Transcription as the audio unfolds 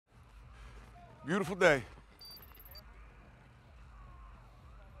Beautiful day.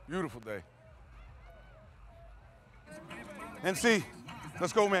 Beautiful day. NC,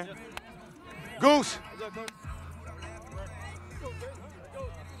 let's go, man. Goose.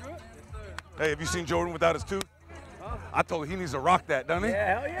 Hey, have you seen Jordan without his tooth? I told him he needs to rock that, doesn't he?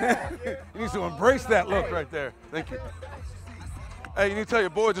 Yeah, hell yeah. He needs to embrace that look right there. Thank you. Hey, you need to tell your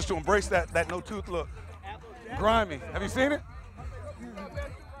boy just to embrace that no tooth look. Grimy. Have you seen it?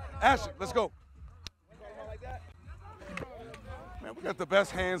 Ashley, let's go. Man, we got the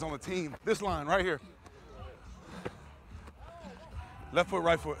best hands on the team. This line right here. Left foot,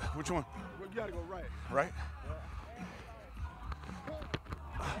 right foot. Which one? You gotta go right. Right?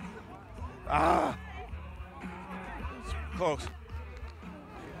 Ah. Close.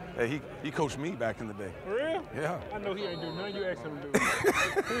 Hey, he coached me back in the day. For real? Yeah. I know he ain't doing nothing you asked him to do. He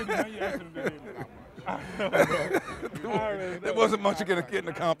ain't doing nothing you asked him to do. There wasn't much getting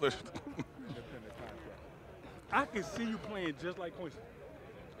accomplished. I can see you playing just like Quincy.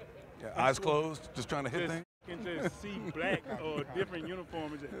 Yeah, eyes closed, just trying to hit things. You can just see black or different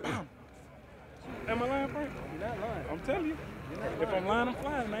uniforms. Am I lying, Frank? You're not lying. I'm telling you. If I'm lying, I'm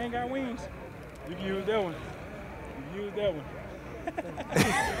flying, and I ain't got wings. You can use that one. You can use that one.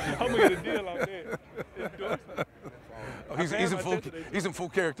 I'm gonna get a deal off that. Oh, he's in full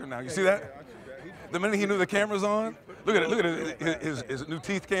character now. You see that? The minute he knew the camera's on, look at it. Look at it. His new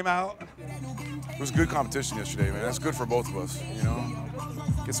teeth came out. It was good competition yesterday, man. That's good for both of us, you know.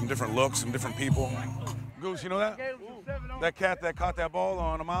 Get some different looks, some different people. Goose, you know that? That cat that caught that ball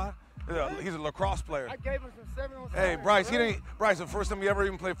on Ahmad, he's a lacrosse player. I gave him some 7 on 7. Hey, Bryce, Bryce, the first time he ever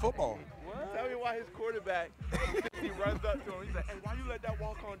even played football. What? Tell me why his quarterback, he runs up to him. He's like, hey, why you let that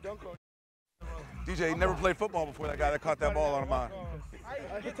walk-on dunk on? DJ never played football before that guy that caught that ball on Ahmad.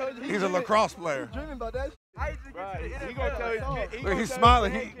 He's a lacrosse player. Dreaming about that. He gonna tell his Look, he's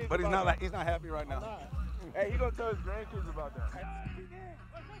smiling, but he's not happy right now. Hey, he gonna tell his grandkids about that.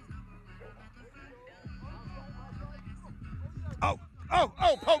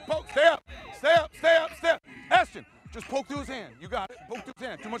 Poke, stay up. Ashton, just poke through his hand. You got it, poke through his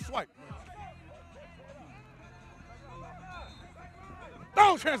hand. Too much swipe.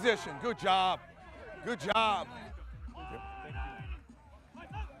 Oh, transition, good job.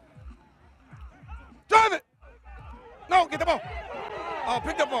 Drive it. No, get the ball. Oh,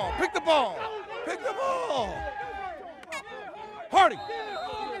 pick the ball. Hardy.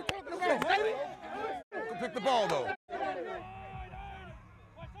 Go pick the ball, though.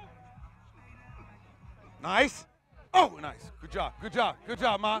 Nice. Oh, nice. Good job,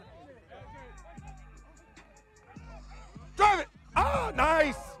 man. Drive it. Oh,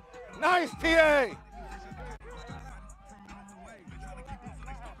 nice, TA.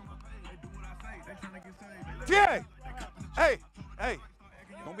 TA. Hey,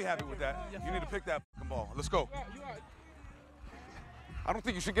 don't be happy with that. You need to pick that ball. Let's go. I don't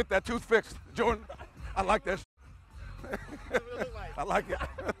think you should get that tooth fixed, Jordan. I like that. I like it.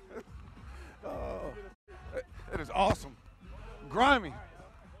 Oh, it is awesome. Grimy.